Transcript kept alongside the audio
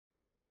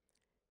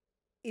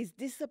Is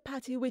this a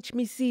patty which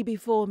me see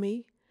before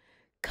me?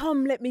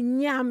 Come, let me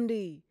nyam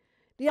thee,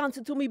 the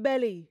answer to me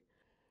belly.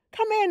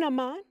 Come here now,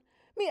 man.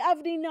 Me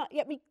have thee not,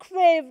 yet me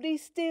crave thee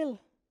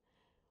still.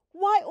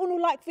 Why unu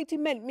like fit to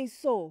melt me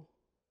so?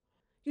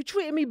 You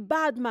treated me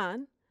bad,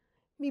 man.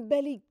 Me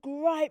belly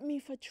gripe me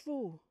for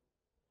true.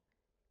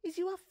 Is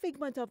you a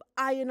figment of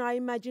I and I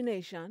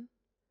imagination?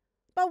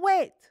 But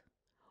wait,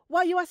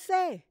 what you a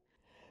say?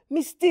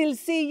 Me still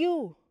see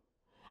you.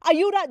 Are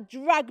you that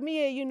drag me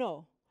here, you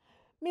know?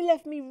 Me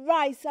left me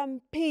rice and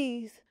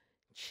peas,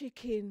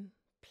 chicken,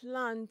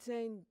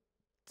 plantain,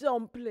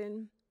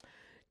 dumpling.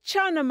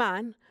 China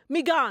man,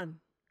 me gone.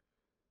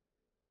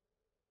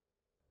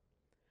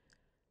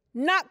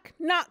 Knock,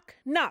 knock,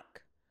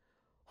 knock.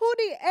 Who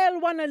the hell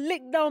wanna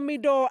lick down me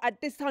door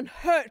at this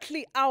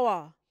unearthly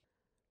hour?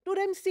 Do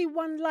them see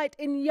one light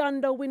in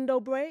yonder window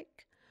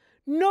break?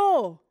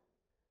 No.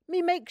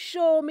 Me make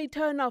sure me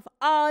turn off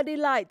all the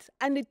lights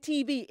and the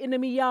TV in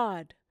me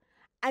yard.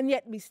 And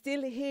yet me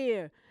still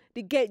hear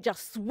the gate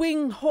just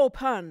swing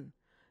open.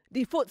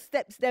 The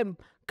footsteps them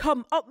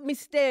come up me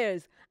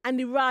stairs and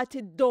the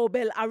ratted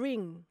doorbell a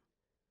ring.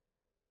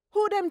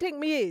 Who them think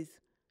me is?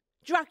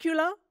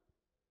 Dracula?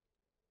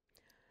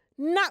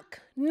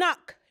 Knock,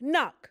 knock,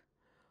 knock.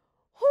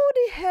 Who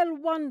the hell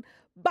want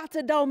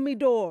batter down me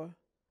door?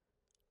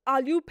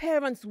 Are you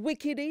parents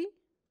wickedy?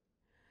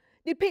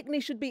 The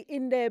picnic should be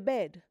in their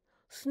bed,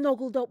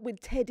 snuggled up with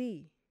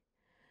Teddy.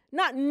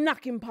 Not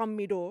knocking pon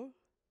me door,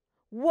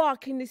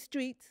 walking the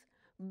streets,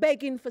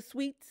 begging for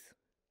sweets.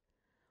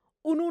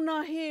 Unu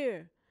not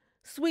here,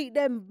 sweet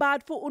them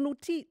bad for unu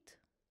teeth.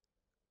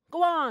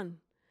 Go on,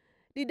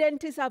 the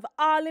dentist have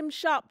all them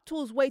sharp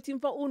tools waiting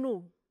for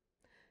unu.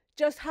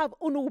 Just have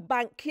unu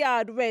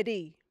backyard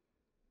ready.